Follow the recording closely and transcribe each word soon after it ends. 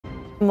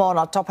More on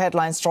our top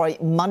headline story,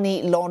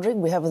 money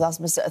laundering. We have with us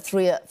Mr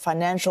Athreya,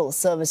 Financial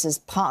Services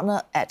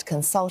Partner at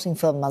consulting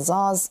firm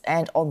Mazars.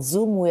 And on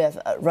Zoom, we have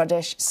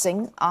Radish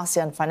Singh,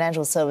 ASEAN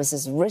Financial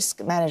Services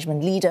Risk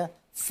Management Leader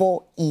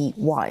for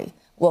EY.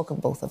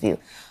 Welcome, both of you.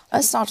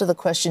 Let's start with a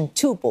question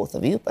to both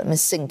of you, but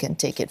Ms. Singh can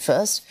take it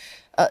first.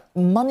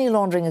 Money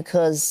laundering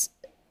occurs.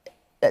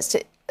 Let's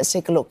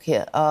take a look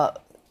here.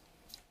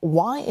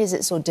 Why is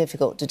it so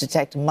difficult to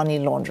detect money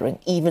laundering,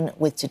 even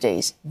with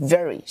today's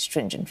very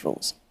stringent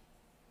rules?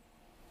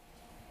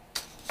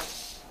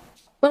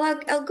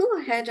 Well, I'll go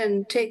ahead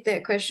and take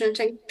that question.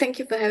 Thank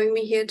you for having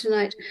me here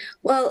tonight.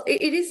 Well,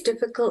 it is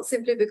difficult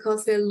simply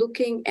because we're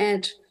looking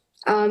at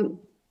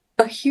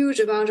a huge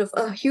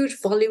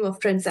volume of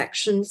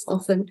transactions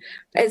often,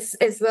 as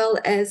well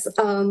as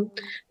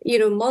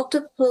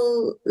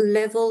multiple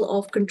level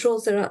of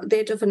controls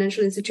that a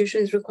financial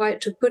institution is required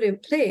to put in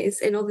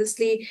place, and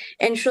obviously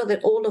ensure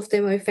that all of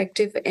them are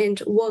effective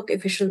and work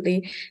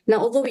efficiently. Now,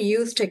 although we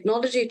use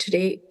technology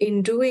today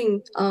in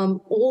doing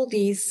all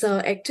these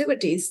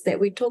activities that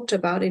we talked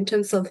about in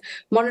terms of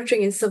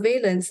monitoring and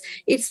surveillance,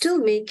 it still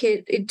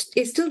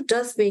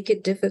does make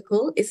it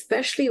difficult,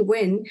 especially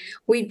when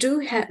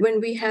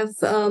we have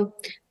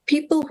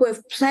people who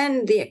have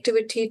planned the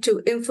activity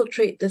to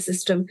infiltrate the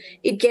system.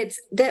 It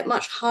gets that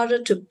much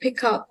harder to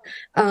pick up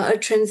a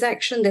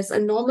transaction that's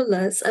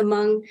anomalous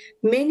among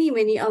many,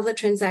 many other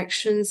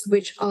transactions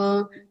which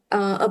are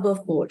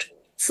above board.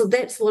 So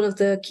that's one of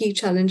the key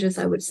challenges,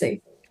 I would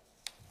say.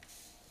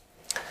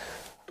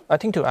 I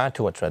think to add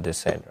to what Radish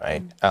said,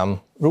 right,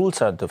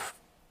 rules are the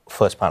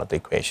first part of the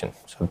equation.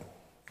 So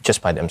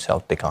just by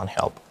themselves, they can't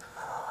help.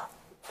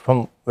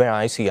 From where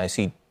I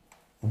see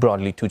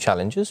broadly two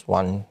challenges.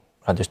 One,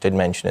 Radish did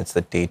mention, it's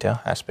the data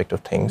aspect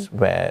of things,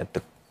 where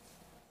the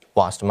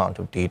vast amount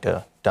of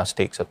data does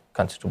take a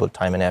considerable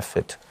time and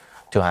effort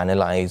to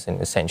analyze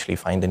and essentially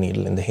find the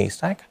needle in the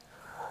haystack.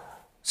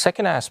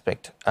 Second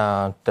aspect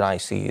that I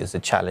see is the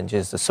challenge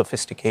is the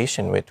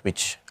sophistication with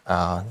which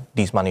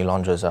these money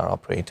launderers are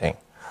operating.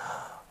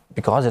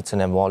 Because it's an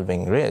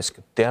evolving risk,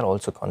 they're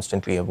also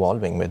constantly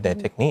evolving with their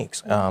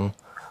techniques.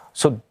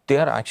 So they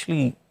are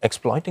actually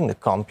exploiting the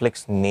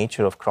complex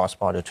nature of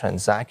cross-border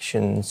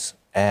transactions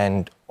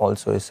and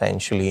also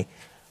essentially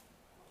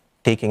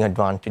taking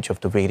advantage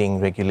of the varying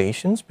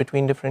regulations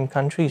between different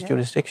countries,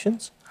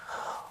 jurisdictions.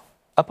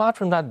 Apart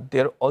from that,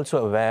 they're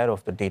also aware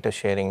of the data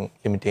sharing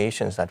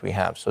limitations that we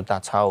have. So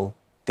that's how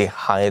they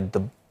hide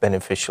the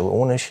beneficial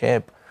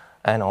ownership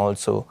and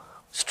also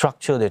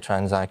structure their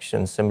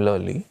transactions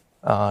similarly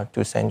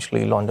to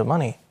essentially launder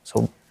money.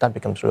 So that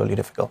becomes really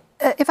difficult.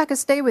 If I could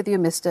stay with you,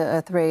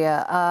 Mr.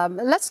 Athreya,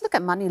 let's look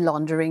at money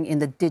laundering in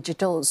the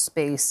digital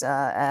space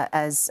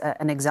as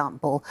an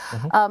example.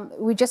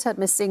 We just heard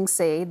Ms. Singh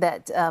say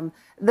that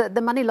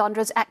the money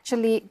launderers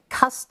actually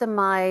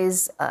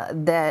customize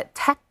their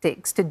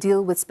tactics to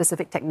deal with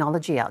specific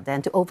technology out there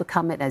and to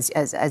overcome it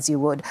as you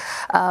would.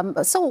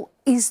 So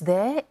is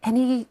there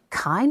any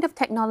kind of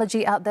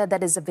technology out there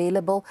that is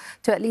available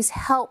to at least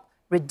help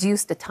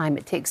reduce the time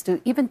it takes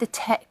to even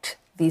detect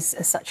these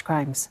such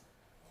crimes?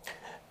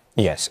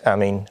 Yes, I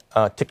mean,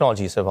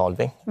 technology is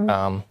evolving.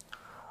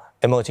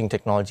 Emerging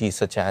technologies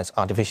such as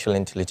artificial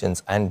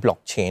intelligence and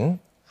blockchain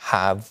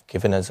have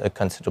given us a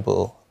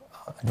considerable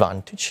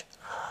advantage.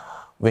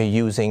 We're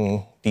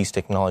using these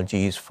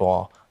technologies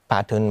for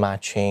pattern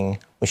matching,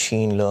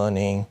 machine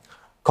learning,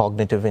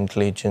 cognitive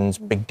intelligence,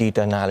 big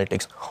data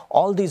analytics.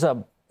 All these are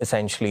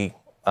essentially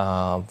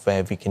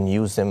where we can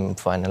use them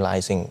for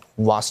analyzing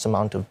vast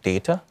amount of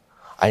data,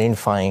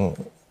 identifying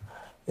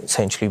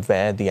essentially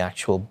where the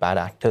actual bad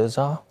actors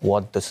are,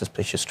 what the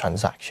suspicious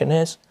transaction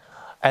is,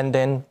 and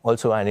then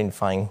also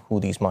identifying who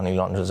these money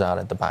launderers are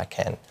at the back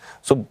end.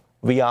 So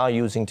we are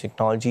using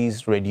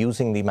technologies,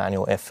 reducing the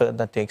manual effort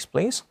that takes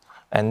place,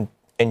 and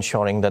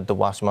ensuring that the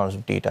vast amounts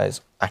of data is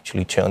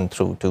actually churned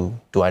through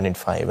to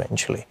identify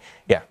eventually.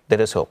 Yeah,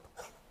 there is hope.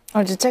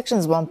 Detection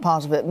is one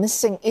part of it. Ms.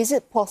 Singh, is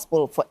it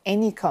possible for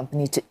any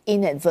company to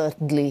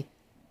inadvertently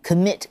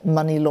commit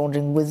money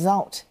laundering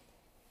without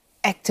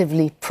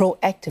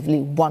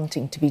proactively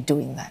wanting to be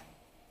doing that?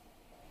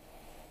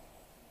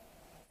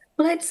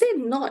 Well, I'd say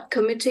not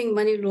committing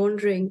money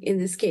laundering in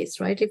this case,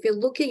 right? If you're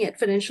looking at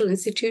financial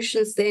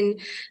institutions, then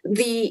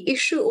the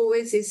issue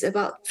always is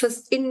about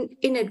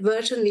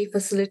inadvertently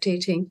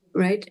facilitating,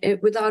 right?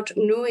 Without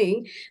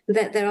knowing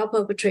that there are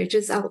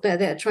perpetrators out there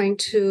that are trying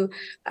to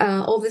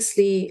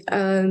obviously,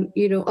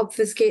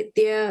 obfuscate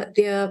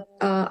their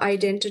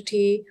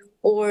identity,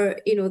 or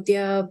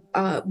their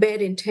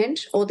bad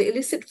intent, or the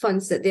illicit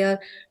funds that they are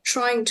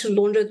trying to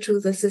launder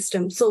through the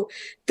system. So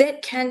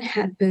that can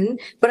happen.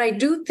 But I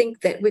do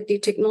think that with the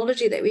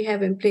technology that we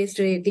have in place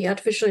today, the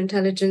artificial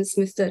intelligence,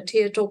 Mr.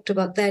 Athreya talked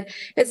about that,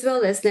 as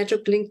well as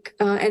network link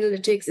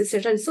analytics,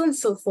 etc., and so on and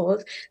so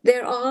forth,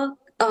 there are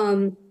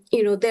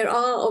there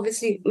are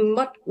obviously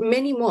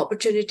many more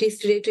opportunities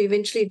today to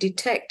eventually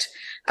detect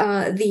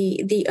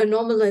the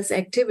anomalous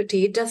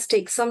activity. It does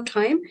take some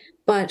time,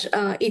 but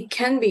it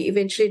can be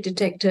eventually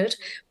detected.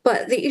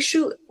 But the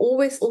issue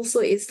always also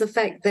is the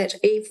fact that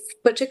a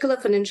particular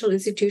financial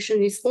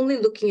institution is only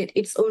looking at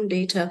its own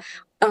data.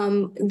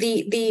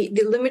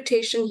 The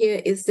limitation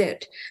here is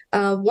that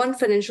one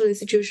financial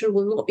institution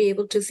will not be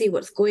able to see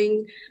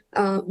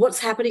what's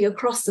happening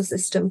across the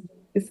system.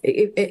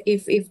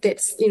 If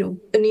that's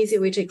an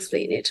easier way to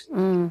explain it.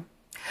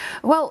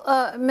 Well,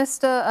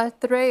 Mr.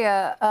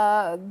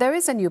 Athreya, there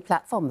is a new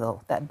platform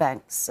though that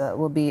banks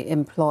will be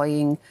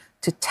employing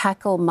to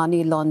tackle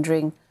money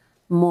laundering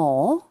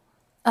more.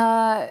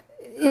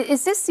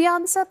 Is this the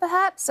answer,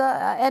 perhaps?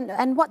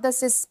 And what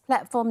does this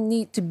platform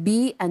need to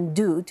be and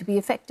do to be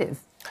effective?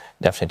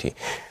 Definitely.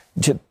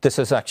 This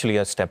is actually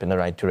a step in the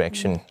right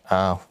direction.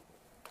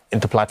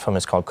 The platform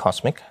is called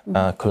Cosmic,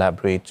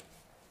 Collaboration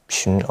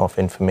of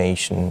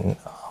Information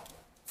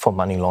for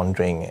Money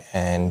Laundering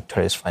and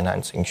Terrorist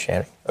Financing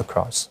Sharing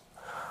across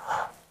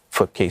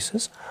for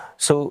cases.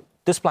 So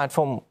this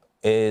platform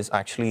is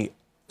actually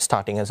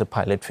starting as a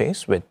pilot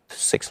phase with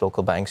 6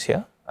 local banks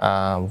here,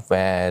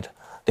 where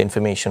the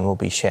information will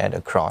be shared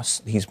across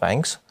these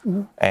banks,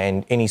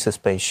 and any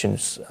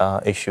suspicions,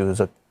 issues,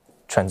 or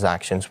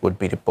transactions would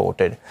be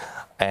reported.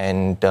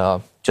 And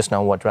just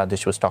now what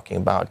Radish was talking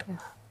about,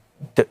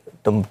 the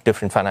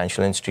different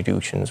financial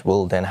institutions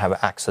will then have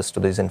access to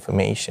this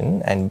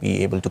information and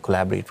be able to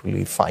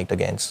collaboratively fight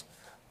against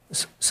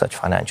such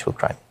financial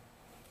crime.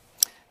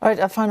 All right,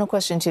 a final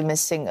question to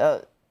Ms. Singh.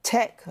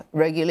 Tech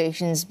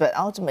regulations, but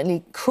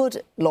ultimately,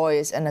 could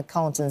lawyers and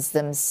accountants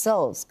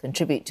themselves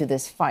contribute to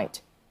this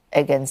fight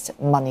against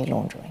money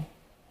laundering?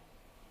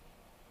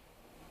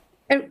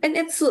 And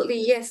absolutely,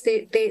 yes,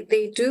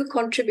 they do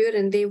contribute,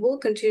 and they will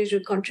continue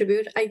to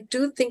contribute. I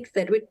do think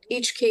that with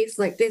each case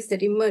like this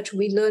that emerge,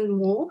 we learn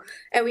more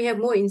and we have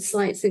more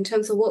insights in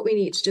terms of what we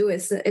need to do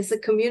as a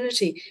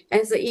community,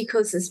 as the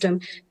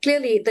ecosystem.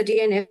 Clearly, the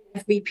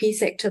DNFBP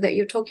sector that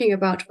you're talking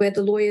about, where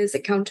the lawyers,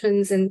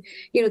 accountants, and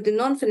the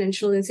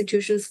non-financial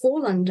institutions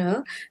fall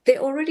under, there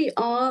already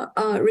are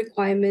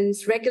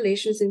requirements,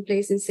 regulations in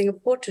place in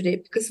Singapore today,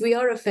 because we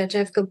are a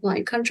FATF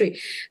compliant country.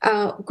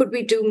 Could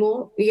we do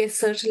more? Yes,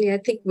 certainly.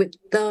 I think with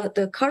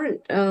the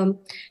current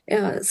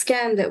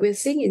scam that we're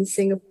seeing in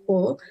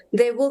Singapore,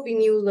 there will be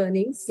new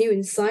learnings, new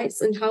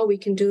insights on how we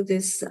can do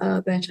this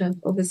better,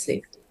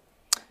 obviously.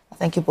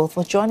 Thank you both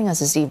for joining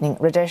us this evening.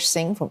 Radish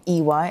Singh from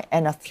EY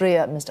and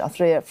Mr.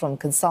 Athreya from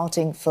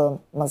consulting firm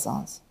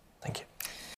Mazars.